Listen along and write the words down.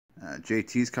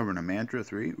JT's covering a Mantra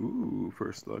 3. Ooh,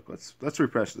 first look. Let's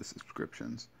refresh the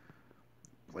subscriptions.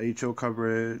 Blade show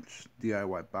coverage,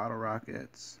 DIY bottle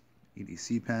rockets,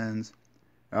 EDC pens.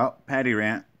 Oh, Patty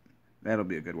Rant. That'll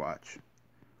be a good watch.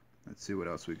 Let's see what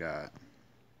else we got.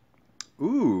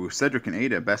 Ooh, Cedric and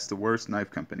Ada, best to worst knife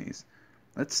companies.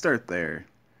 Let's start there.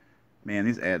 Man,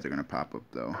 these ads are going to pop up,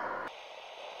 though.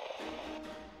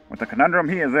 With the conundrum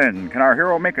he is in, can our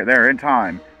hero make it there in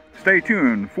time? Stay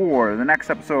tuned for the next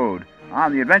episode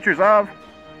on the adventures of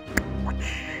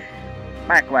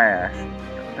Backlash.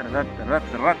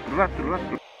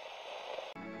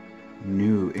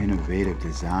 New innovative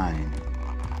design.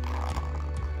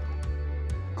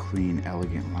 Clean,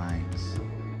 elegant lines.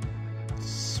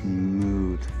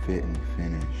 Smooth fit and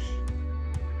finish.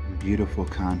 Beautiful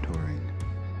contouring.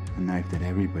 A knife that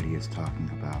everybody is talking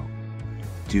about.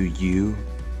 Do you,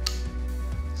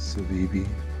 Civivi?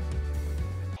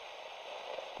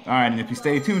 Alright, and if you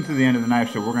stay tuned to the end of the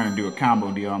knife show, we're going to do a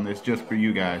combo deal on this just for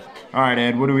you guys. Alright,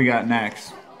 Ed, what do we got next?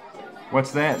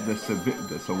 What's that? The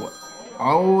Civivi!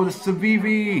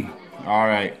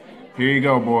 Alright, here you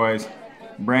go, boys.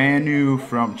 Brand new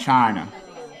from China.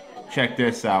 Check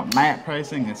this out. Matte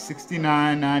pricing is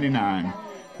 $69.99.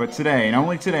 But today, and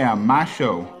only today on my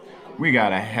show, we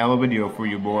got a hell of a deal for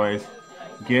you, boys.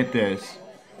 Get this.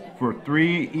 For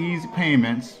 3 easy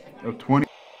payments of $20.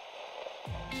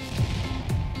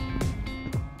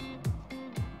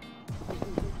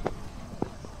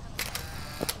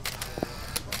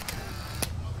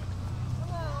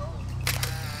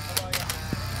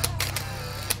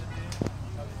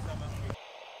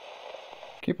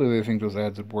 Can't believe they think those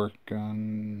ads would work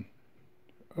on...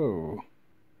 Oh.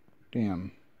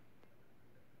 Damn.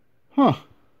 Huh.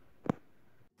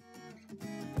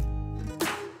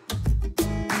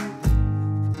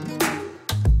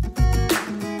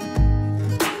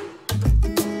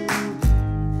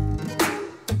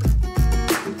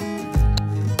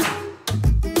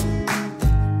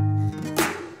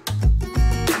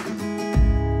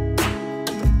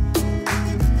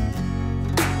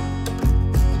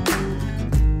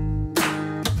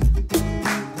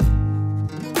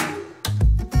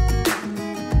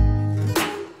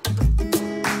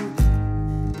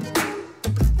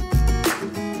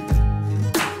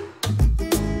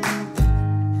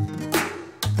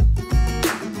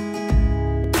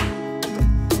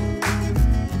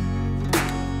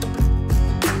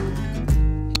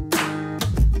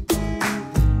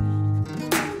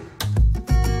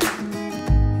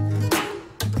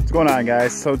 What's going on,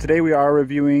 guys? So today we are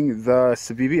reviewing the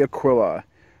Civivi Aquila.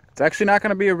 It's actually not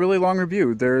going to be a really long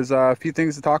review. There's a few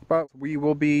things to talk about. We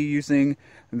will be using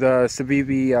the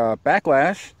Civivi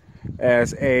Backlash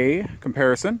as a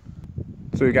comparison.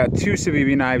 So we got 2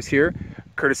 Civivi knives here,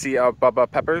 courtesy of Bubba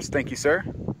Peppers. Thank you, sir.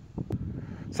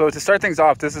 So to start things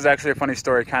off, this is actually a funny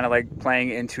story, kind of like playing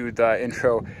into the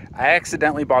intro. I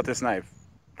accidentally bought this knife.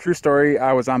 True story,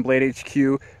 I was on Blade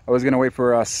HQ. I was going to wait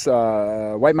for us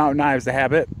White Mountain Knives to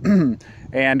have it.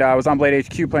 And I was on Blade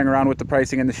HQ playing around with the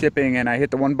pricing and the shipping, and I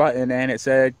hit the one button and it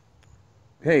said,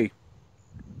 hey,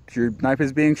 your knife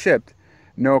is being shipped.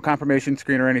 No confirmation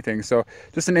screen or anything. So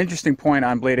just an interesting point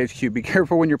on Blade HQ. Be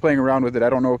careful when you're playing around with it.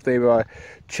 I don't know if they've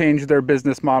changed their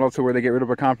business model to where they get rid of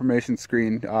a confirmation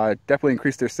screen. Definitely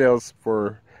increased their sales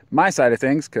for my side of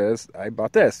things because I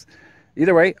bought this.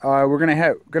 Either way, we're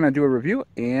gonna do a review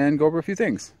and go over a few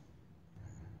things.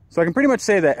 So I can pretty much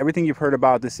say that everything you've heard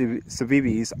about the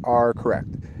Civivis are correct.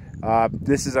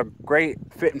 This is a great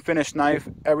fit and finish knife.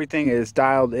 Everything is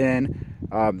dialed in.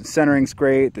 The centering's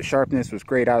great. The sharpness was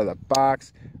great out of the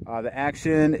box. The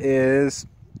action is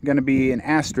going to be an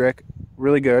asterisk,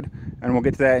 really good, and we'll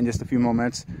get to that in just a few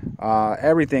moments.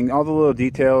 Everything, all the little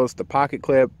details, the pocket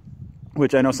clip,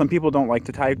 which I know some people don't like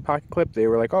to tie pocket clip. They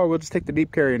were like, oh, we'll just take the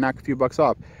deep carry and knock a few bucks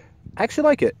off. I actually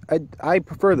like it. I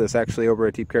prefer this actually over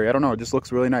a deep carry. I don't know, it just looks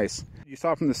really nice. You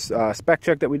saw from this spec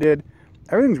check that we did,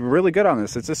 everything's really good on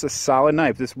this. It's just a solid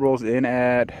knife. This rolls in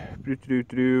at,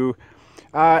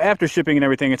 after shipping and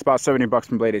everything, it's about 70 bucks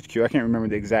from Blade HQ. I can't remember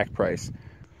the exact price.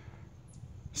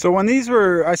 So when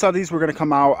I saw these were going to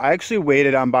come out, I actually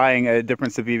waited on buying a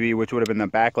different Civivi, which would have been the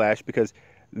Backlash, because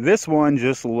this one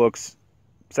just looks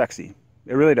sexy.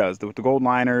 It really does. With the gold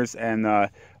liners and the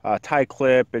tie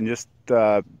clip and just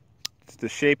the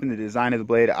shape and the design of the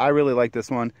blade. I really like this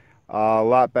one a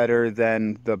lot better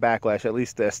than the Backlash, at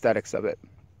least the aesthetics of it.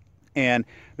 And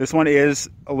this one is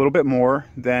a little bit more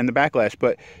than the Backlash,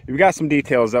 but we've got some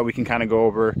details that we can kind of go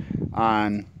over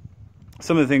on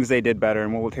some of the things they did better,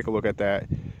 and we'll take a look at that.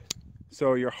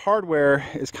 So your hardware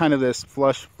is kind of this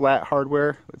flush, flat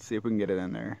hardware. Let's see if we can get it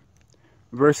in there.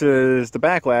 versus the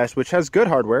Backlash, which has good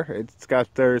hardware. It's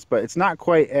got theirs, but it's not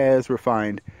quite as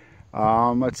refined.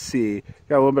 Let's see.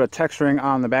 Got a little bit of texturing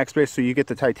on the backspace, so you get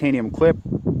the titanium clip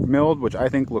milled, which I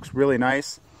think looks really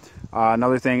nice.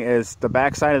 Another thing is the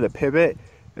backside of the pivot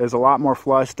is a lot more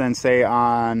flush than, say,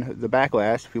 on the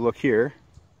Backlash. If you look here,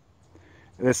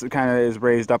 this kind of is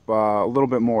raised up a little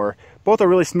bit more. Both are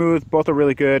really smooth. Both are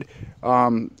really good.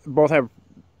 Both have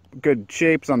good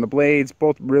shapes on the blades.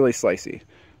 Both really slicey.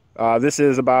 This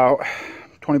is about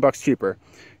 20 bucks cheaper.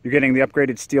 You're getting the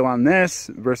upgraded steel on this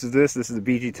versus this. This is the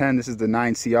VG10. This is the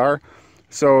 9CR.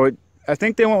 So I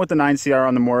think they went with the 9CR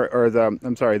on the more, or the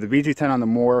VG10 on the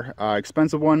more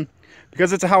expensive one,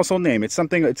 because it's a household name. It's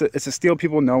something. It's a steel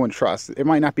people know and trust. It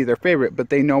might not be their favorite, but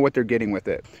they know what they're getting with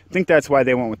it. I think that's why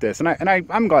they went with this, and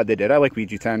I'm glad they did. I like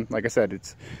VG10. Like I said,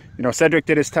 it's, you know, Cedric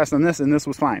did his test on this, and this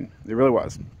was fine. It really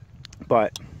was.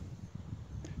 But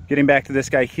getting back to this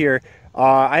guy here,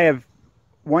 I have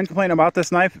one complaint about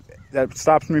this knife that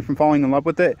stops me from falling in love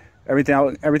with it.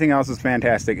 Everything else is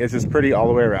fantastic. It's just pretty all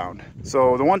the way around.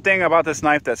 So the one thing about this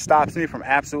knife that stops me from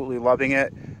absolutely loving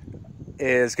it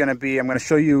is going to be, I'm going to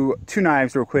show you two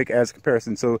knives real quick as a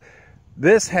comparison. So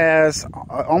this has,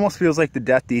 almost feels like the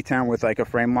death detent with like a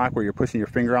frame lock where you're pushing your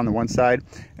finger on the one side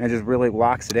and it just really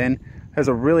locks it in. It has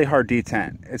a really hard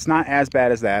detent. It's not as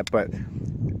bad as that, but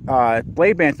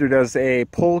Blade Banter does a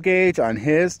pull gauge on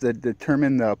his to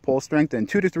determine the pull strength, and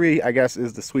 2 to 3, I guess,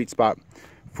 is the sweet spot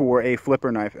for a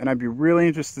flipper knife. And I'd be really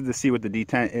interested to see what the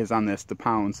detent is on this, the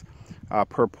pounds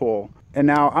per pull. And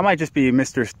now I might just be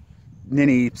Mr.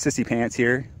 Ninny Sissy Pants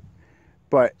here,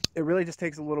 but it really just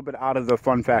takes a little bit out of the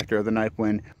fun factor of the knife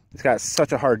when it's got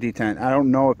such a hard detent. I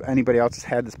don't know if anybody else has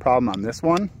had this problem on this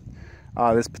one,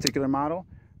 this particular model.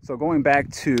 So going back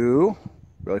to,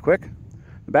 really quick,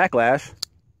 the Backlash,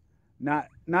 not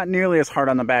nearly as hard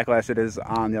on the Backlash it is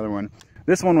on the other one.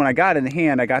 This one, when I got it in the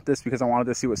hand, I got this because I wanted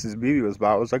to see what Civivi was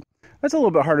about. I was like, that's a little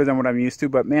bit harder than what I'm used to,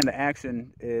 but man, the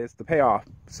action is the payoff.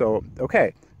 So,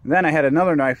 okay. Then I had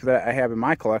another knife that I have in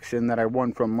my collection that I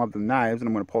won from Love Them Knives, and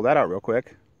I'm going to pull that out real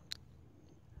quick.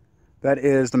 That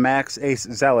is the Max Ace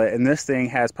Zealot, and this thing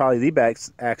has probably the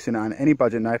best action on any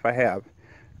budget knife I have.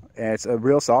 And it's a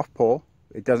real soft pull.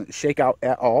 It doesn't shake out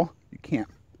at all. You can't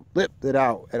flip it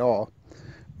out at all.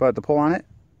 But the pull on it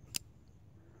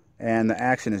and the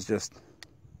action is just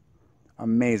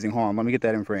amazing. Hold on, let me get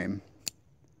that in frame.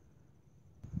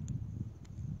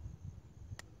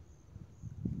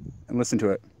 And listen to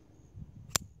it.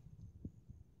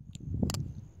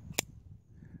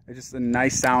 It's just a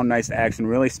nice sound, nice action,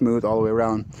 really smooth all the way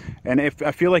around. And if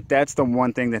I feel like that's the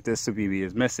one thing that this Civivi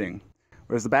is missing.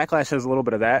 Whereas the Backlash has a little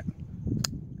bit of that.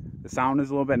 The sound is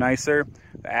a little bit nicer.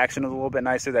 The action is a little bit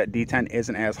nicer. That detent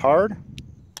isn't as hard.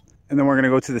 And then we're going to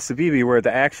go to the Civivi where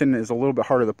the action is a little bit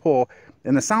harder to pull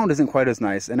and the sound isn't quite as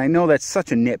nice. And I know that's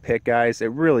such a nitpick, guys.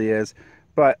 It really is.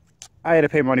 But I had to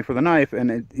pay money for the knife, and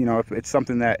it, you know, if it's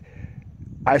something that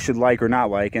I should like or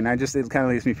not like, and it kind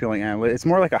of leaves me feeling, it's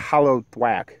more like a hollow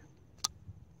thwack.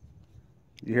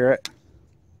 You hear it?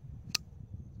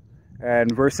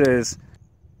 And versus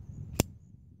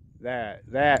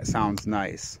that sounds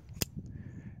nice.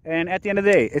 And at the end of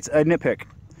the day, it's a nitpick.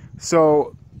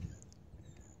 So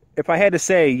if I had to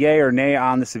say yay or nay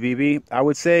on the Civivi, I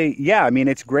would say, yeah, I mean,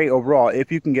 it's great overall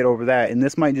if you can get over that. And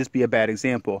this might just be a bad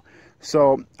example.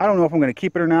 So I don't know if I'm going to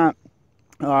keep it or not.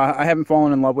 I haven't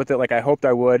fallen in love with it like I hoped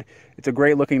I would. It's a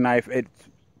great looking knife. It's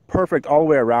perfect all the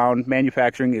way around.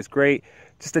 Manufacturing is great.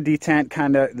 Just the detent,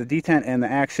 the detent and the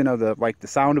action of the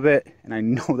sound of it. And I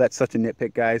know that's such a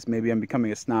nitpick, guys. Maybe I'm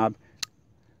becoming a snob.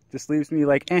 Just leaves me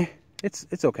like,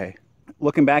 it's okay.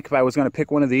 Looking back, if I was going to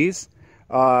pick one of these,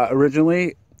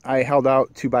 originally I held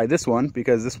out to buy this one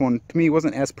because this one to me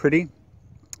wasn't as pretty.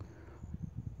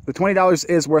 The $20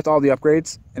 is worth all the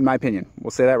upgrades, in my opinion.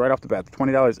 We'll say that right off the bat. The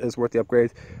 $20 is worth the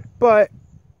upgrades, but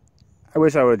I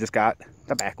wish I would have just got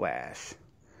the Backlash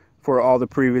for all the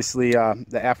previously,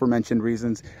 the aforementioned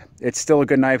reasons. It's still a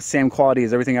good knife, same quality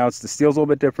as everything else. The steel's a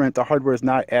little bit different. The hardware is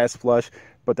not as flush,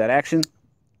 but that action,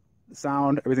 the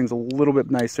sound, everything's a little bit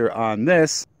nicer on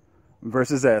this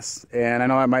versus this. And I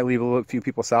know I might leave a few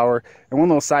people sour. And one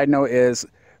little side note is,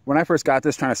 when I first got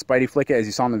this, trying to spidey flick it, as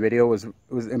you saw in the video, was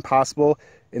impossible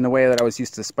in the way that I was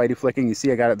used to spidey flicking. You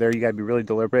see I got it there, you gotta be really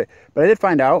deliberate. But I did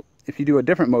find out, if you do a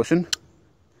different motion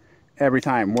every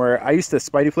time, where I used to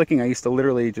spidey flicking, I used to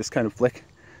literally just kind of flick.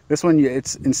 This one,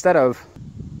 it's instead of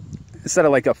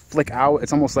like a flick out,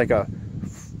 it's almost like a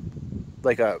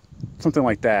something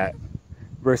like that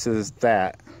versus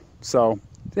that. So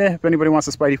yeah, if anybody wants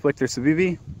to spidey flick their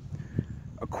Civivi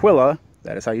Aquila,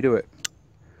 that is how you do it.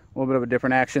 A little bit of a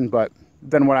different action, but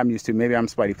than what I'm used to. Maybe I'm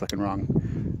spidey flicking wrong.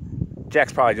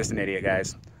 Jack's probably just an idiot,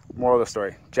 guys. Moral of the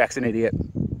story, Jack's an idiot.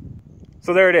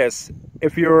 So there it is.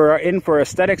 If you're in for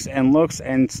aesthetics and looks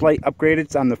and slight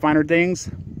upgrades on the finer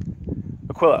things,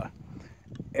 Aquila.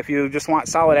 If you just want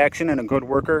solid action and a good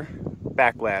worker,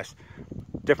 Backlash.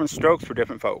 Different strokes for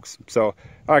different folks. So, all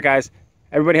right, guys.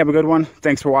 Everybody have a good one.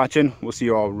 Thanks for watching. We'll see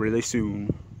you all really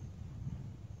soon.